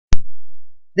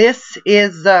This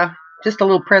is just a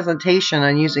little presentation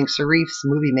on using Serif's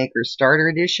Movie Maker Starter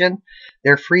Edition,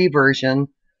 their free version,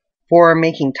 for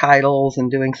making titles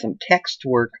and doing some text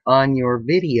work on your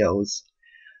videos.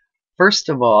 First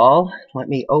of all, let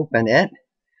me open it.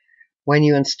 When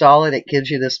you install it, it gives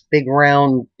you this big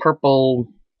round purple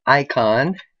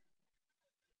icon.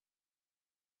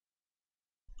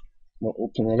 We'll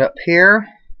open it up here.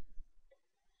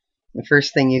 The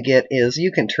first thing you get is,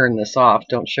 you can turn this off,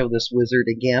 don't show this wizard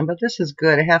again, but this is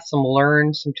good. It has some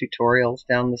tutorials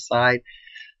down the side.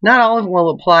 Not all of them will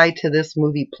apply to this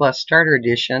MoviePlus Starter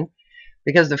Edition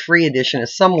because the free edition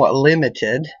is somewhat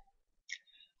limited.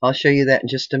 I'll show you that in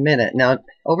just a minute. Now,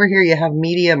 over here you have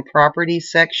media and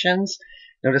properties sections.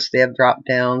 Notice they have drop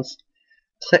downs.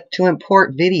 Click to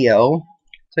import video.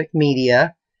 Click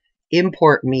media,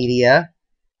 import,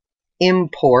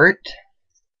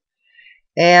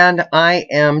 and I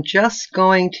am just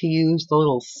going to use the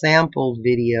little sample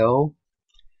video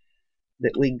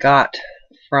that we got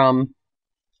from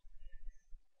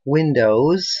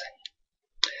Windows.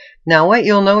 Now what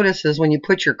you'll notice is when you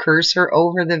put your cursor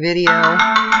over the video,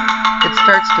 it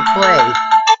starts to play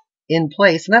in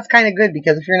place, and that's kind of good,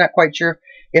 because if you're not quite sure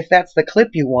if that's the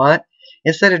clip you want,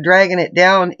 instead of dragging it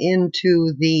down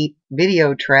into the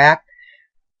video track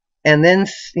and then,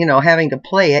 you know, having to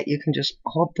play it, you can just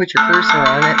put your cursor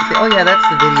on it and say, oh yeah, that's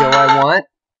the video I want.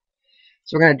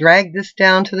 So we're going to drag this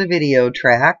down to the video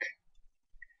track,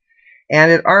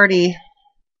 and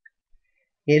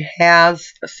it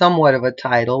has somewhat of a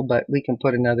title, but we can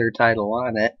put another title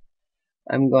on it.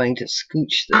 I'm going to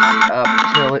scooch this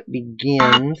up till it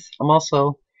begins. I'm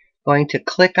also going to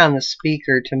click on the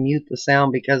speaker to mute the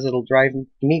sound, because it'll drive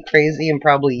me crazy and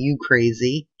probably you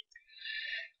crazy.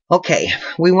 Okay,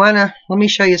 let me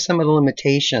show you some of the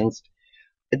limitations.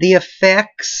 The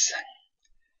effects,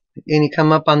 and you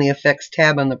come up on the effects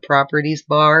tab on the properties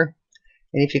bar,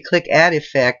 and if you click add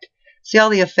effect, see all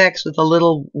the effects with a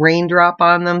little raindrop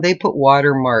on them? They put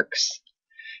watermarks.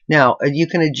 Now, you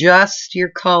can adjust your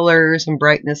colors and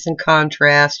brightness and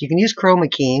contrast. You can use chroma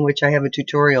keying, which I have a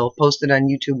tutorial posted on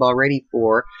YouTube already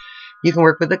for. You can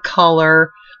work with the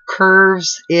color.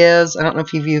 Curves is, I don't know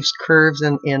if you've used curves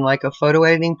in like a photo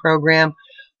editing program,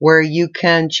 where you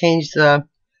can change the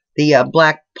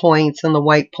black points and the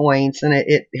white points, and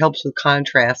it helps with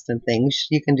contrast and things.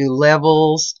 You can do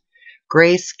levels,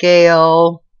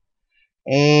 grayscale,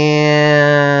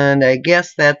 and I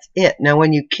guess that's it. Now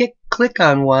when you click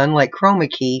on one like chroma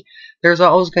key, there's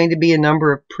always going to be a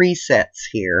number of presets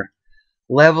here.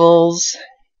 Levels,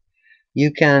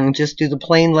 you can just do the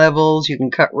plain levels, you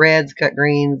can cut reds, cut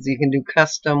greens, you can do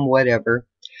custom, whatever.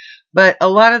 But a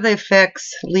lot of the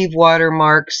effects leave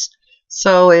watermarks,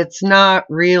 so it's not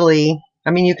really,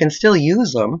 I mean, you can still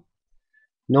use them.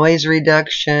 Noise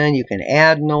reduction, you can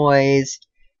add noise,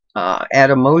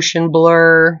 add a motion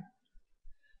blur,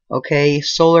 okay,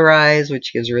 solarize,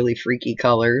 which gives really freaky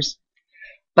colors.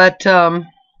 But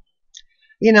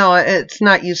you know, it's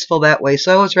not useful that way.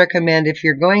 So I always recommend, if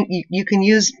you're going, you can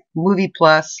use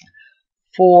MoviePlus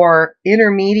for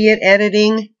intermediate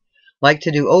editing, like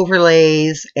to do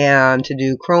overlays and to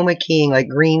do chroma keying, like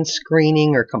green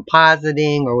screening or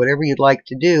compositing or whatever you'd like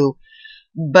to do.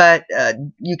 But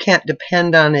you can't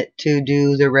depend on it to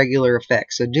do the regular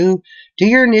effects. So do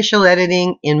your initial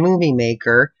editing in Movie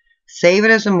Maker, save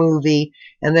it as a movie,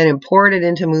 and then import it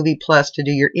into MoviePlus to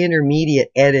do your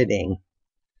intermediate editing.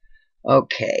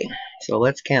 Okay, so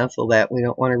let's cancel that. We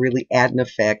don't want to really add an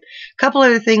effect. A couple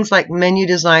other things like Menu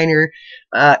Designer.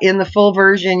 In the full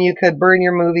version, you could burn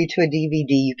your movie to a DVD.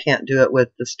 You can't do it with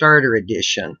the Starter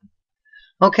Edition.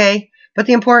 Okay, but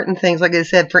the important things, like I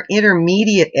said, for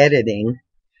intermediate editing,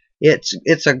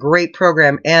 it's a great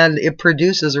program, and it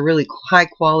produces a really high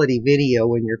quality video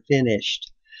when you're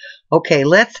finished. Okay,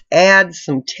 let's add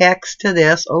some text to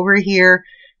this. Over here,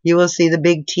 you will see the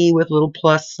big T with a little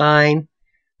plus sign.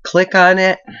 Click on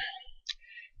it,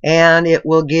 and it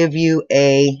will give you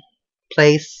a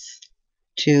place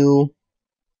to,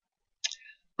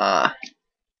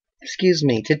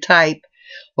 to type.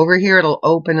 Over here, it'll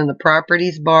open in the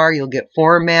properties bar. You'll get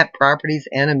format, properties,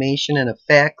 animation, and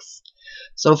effects.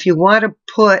 So if you want to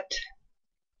put,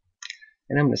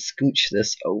 and I'm going to scooch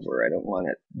this over. I don't want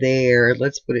it there.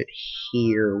 Let's put it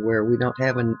here where we don't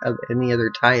have any other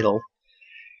title.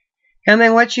 And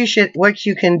then what you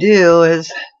can do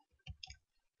is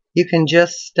you can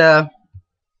just here.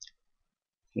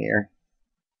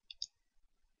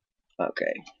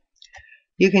 Okay.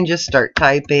 You can just start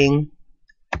typing.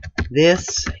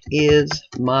 This is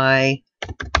my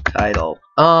title.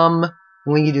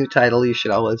 When you do title, you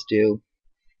should always do,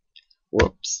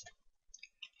 whoops.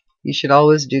 You should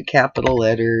always do capital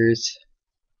letters.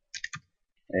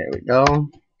 There we go.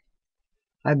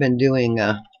 I've been doing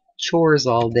chores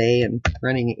all day and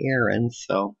running errands,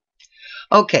 so.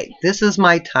 Okay, this is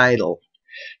my title.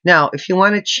 Now, if you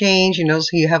want to change, you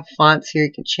notice you have fonts here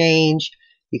you can change.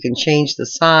 You can change the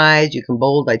size. You can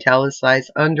bold, italicize,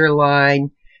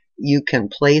 underline. You can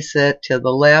place it to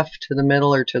the left, to the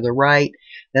middle, or to the right.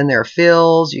 Then there are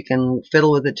fills. You can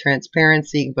fiddle with the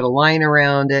transparency. You can put a line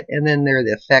around it. And then there are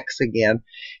the effects again.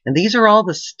 And these are all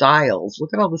the styles.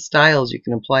 Look at all the styles you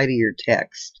can apply to your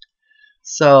text.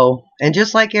 So, and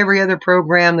just like every other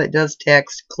program that does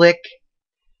text, click.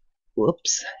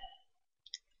 Whoops.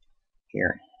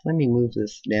 Here, let me move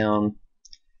this down.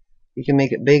 You can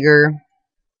make it bigger,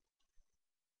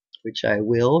 which I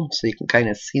will, so you can kind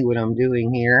of see what I'm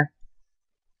doing here.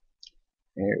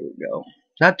 There we go.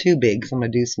 Not too big, because I'm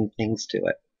going to do some things to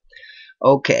it.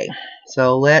 Okay,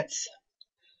 so let's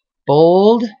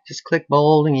bold. Just click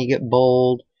bold and you get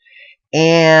bold.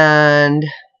 And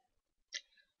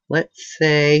let's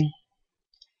say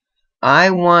I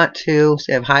want to,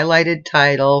 say I've highlighted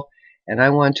title, and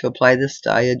I want to apply this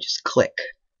style. Just click.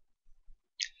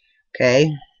 Okay,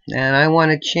 and I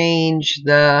want to change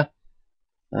the,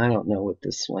 I don't know what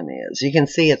this one is. You can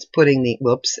see it's putting the,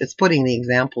 whoops, it's putting the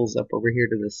examples up over here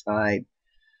to the side.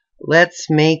 Let's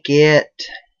make it,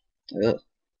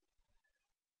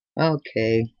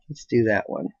 okay, let's do that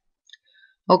one.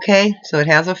 Okay, so it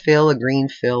has a fill, a green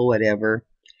fill, whatever.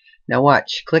 Now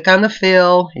watch, click on the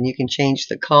fill, and you can change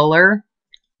the color.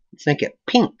 Let's make it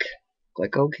pink.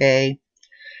 Click OK.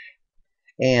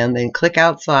 And then click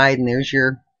outside, and there's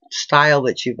your style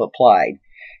that you've applied.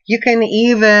 You can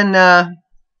even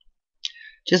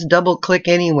just double click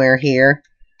anywhere here.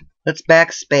 Let's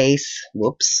backspace.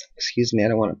 Whoops, excuse me, I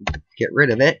don't want to get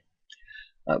rid of it.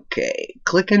 Okay,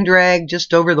 click and drag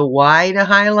just over the Y to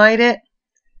highlight it.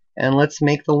 And let's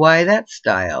make the Y that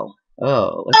style.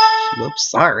 Oh, whoops,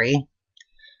 sorry.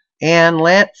 And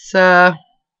let's do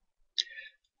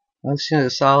a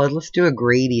solid. Let's do a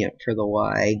gradient for the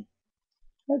Y.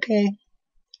 Okay.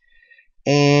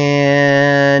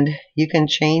 And you can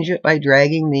change it by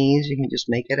dragging these. You can just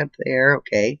make it up there.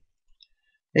 Okay.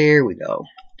 There we go.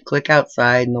 Click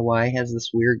outside and the Y has this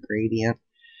weird gradient.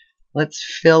 Let's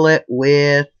fill it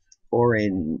with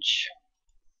orange.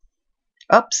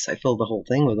 Oops, I filled the whole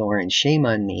thing with orange. Shame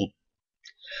on me.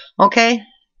 Okay.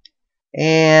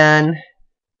 And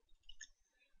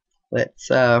let's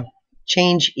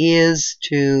change is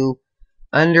to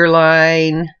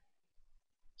underline.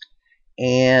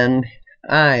 And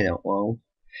I don't know.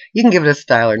 You can give it a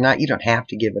style or not. You don't have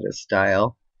to give it a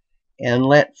style. And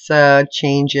let's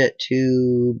change it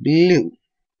to blue.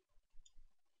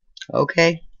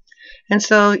 Okay. And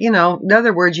so, you know, in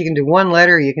other words, you can do one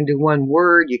letter, you can do one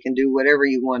word, you can do whatever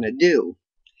you want to do.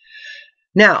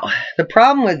 Now, the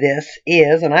problem with this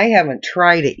is, and I haven't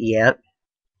tried it yet,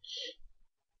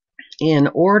 in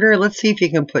order, let's see if you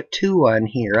can put 2 on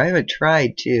here. I haven't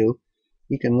tried to.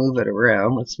 You can move it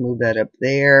around. Let's move that up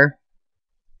there.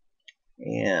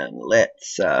 And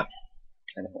let's, I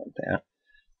don't want that.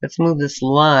 Let's move this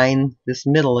line, this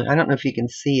middle. I don't know if you can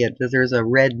see it, because there's a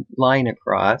red line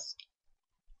across.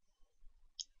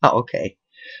 Oh, okay.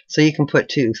 So you can put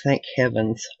 2. Thank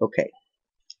heavens. Okay.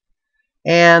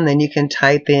 And then you can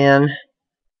type in,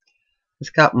 it's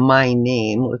got my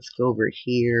name. Let's go over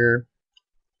here.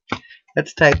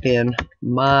 Let's type in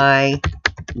my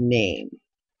name.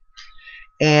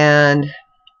 And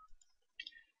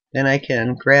then I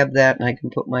can grab that and I can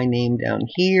put my name down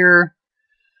here.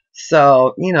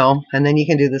 So, you know, and then you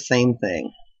can do the same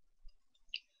thing.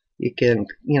 You can,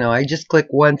 you know, I just click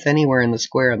once anywhere in the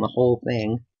square on the whole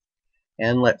thing.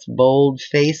 And let's bold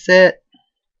face it.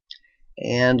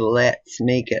 And let's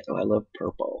make it, oh, I love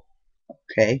purple.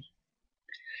 Okay.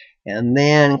 And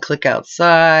then click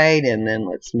outside, and then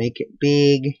let's make it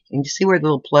big. And you see where the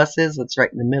little plus is? That's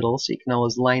right in the middle, so you can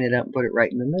always line it up and put it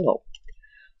right in the middle.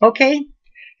 Okay.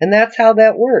 And that's how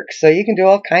that works. So you can do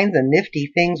all kinds of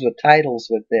nifty things with titles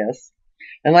with this.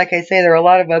 And like I say, there are a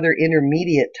lot of other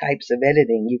intermediate types of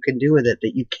editing you can do with it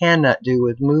that you cannot do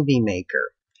with Movie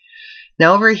Maker.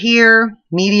 Now over here,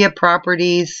 media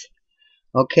properties.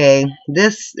 Okay,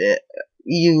 this,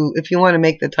 if you want to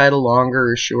make the title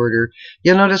longer or shorter,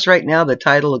 you'll notice right now the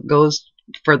title goes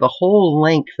for the whole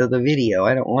length of the video.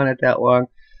 I don't want it that long,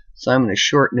 so I'm going to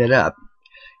shorten it up.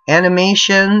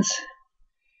 Animations,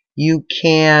 you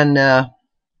can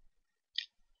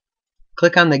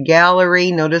click on the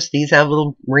gallery. Notice these have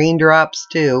little raindrops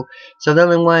too. So the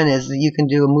other one is you can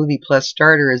do a MoviePlus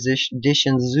starter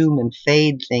edition zoom and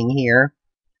fade thing here.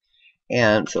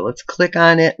 And so let's click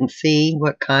on it and see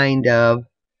what kind of,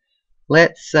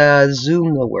 let's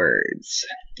zoom the words.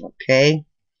 Okay.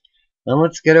 Then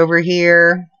let's get over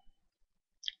here.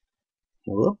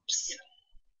 Whoops.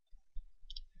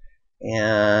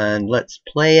 And let's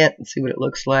play it and see what it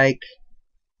looks like.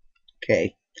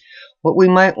 Okay. What we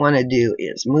might want to do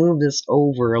is move this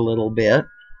over a little bit.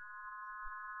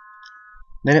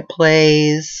 Then it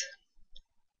plays.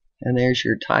 And there's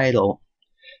your title.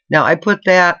 Now I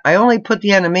only put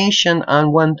the animation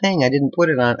on one thing. I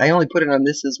only put it on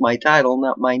this is my title,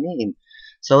 not my name.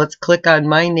 So let's click on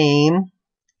my name.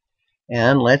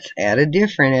 And let's add a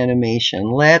different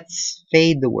animation. Let's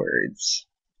fade the words.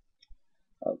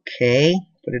 Okay,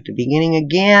 put it at the beginning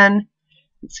again.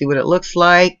 Let's see what it looks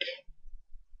like.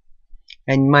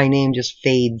 And my name just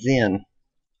fades in.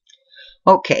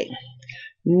 Okay,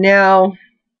 now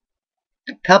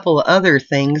a couple of other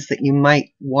things that you might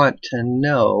want to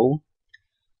know.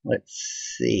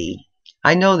 Let's see.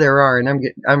 I know there are, and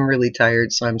I'm really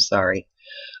tired, so I'm sorry.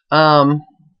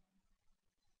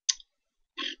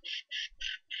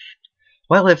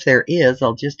 Well, if there is,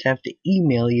 I'll just have to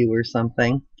email you or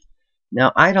something.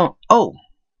 Now I don't. Oh,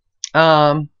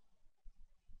 phooey,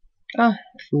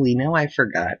 now I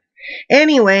forgot.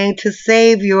 Anyway, to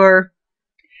save your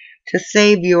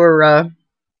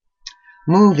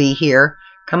movie here,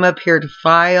 come up here to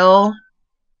File,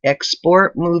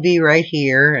 Export Movie right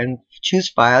here, and choose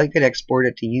File. You could export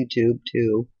it to YouTube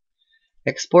too.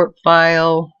 Export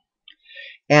File,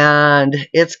 and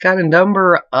it's got a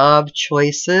number of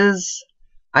choices.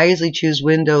 I usually choose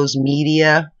Windows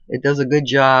Media. It does a good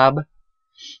job.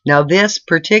 Now this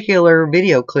particular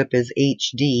video clip is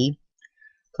HD.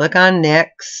 Click on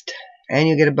Next, and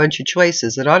you get a bunch of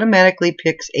choices. It automatically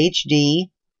picks HD.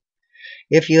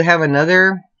 If you have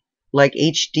another, like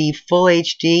HD, Full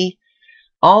HD,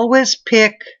 always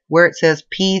pick where it says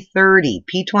P30.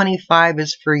 P25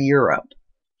 is for Europe.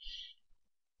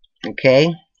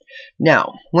 Okay?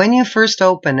 Now, when you first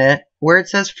open it, where it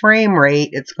says frame rate,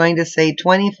 it's going to say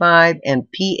 25 and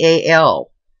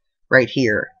PAL right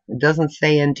here. It doesn't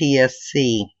say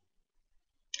NTSC.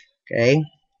 Okay?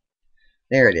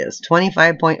 There it is,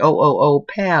 25.000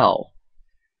 PAL.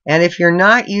 And if you're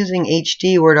not using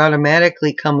HD where it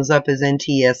automatically comes up as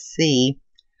NTSC,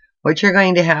 what you're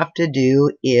going to have to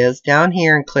do is down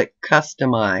here and click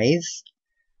Customize.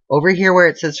 Over here where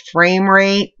it says Frame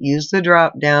Rate, use the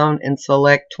drop down and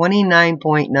select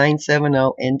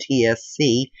 29.970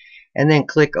 NTSC and then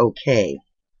click OK.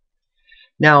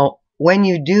 Now, when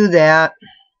you do that,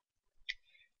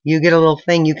 you get a little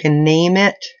thing. You can name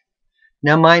it.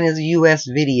 Now mine is US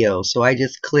video, so I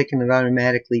just click and it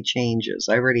automatically changes.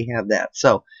 I already have that.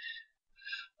 So,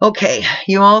 okay,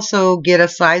 you also get a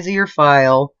size of your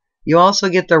file. You also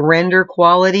get the render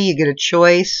quality. You get a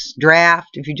choice, draft,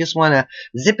 if you just want to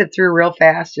zip it through real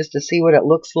fast just to see what it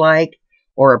looks like,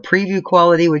 or a preview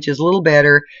quality, which is a little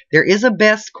better. There is a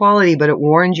best quality, but it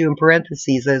warns you in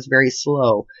parentheses that it's very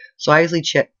slow. So I usually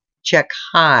check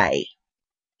high.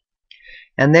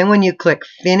 And then when you click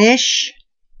Finish,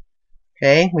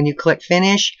 okay, when you click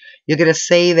Finish, you get a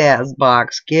Save As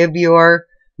box. Give your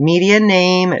media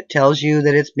name. It tells you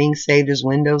that it's being saved as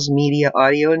Windows Media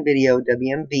Audio and Video,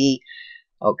 WMV.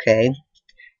 Okay,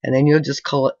 and then you'll just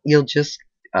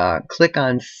click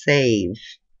on Save.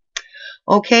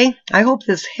 Okay, I hope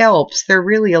this helps. There are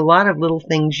really a lot of little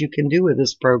things you can do with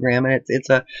this program, and it's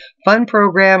a fun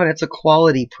program and it's a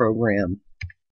quality program.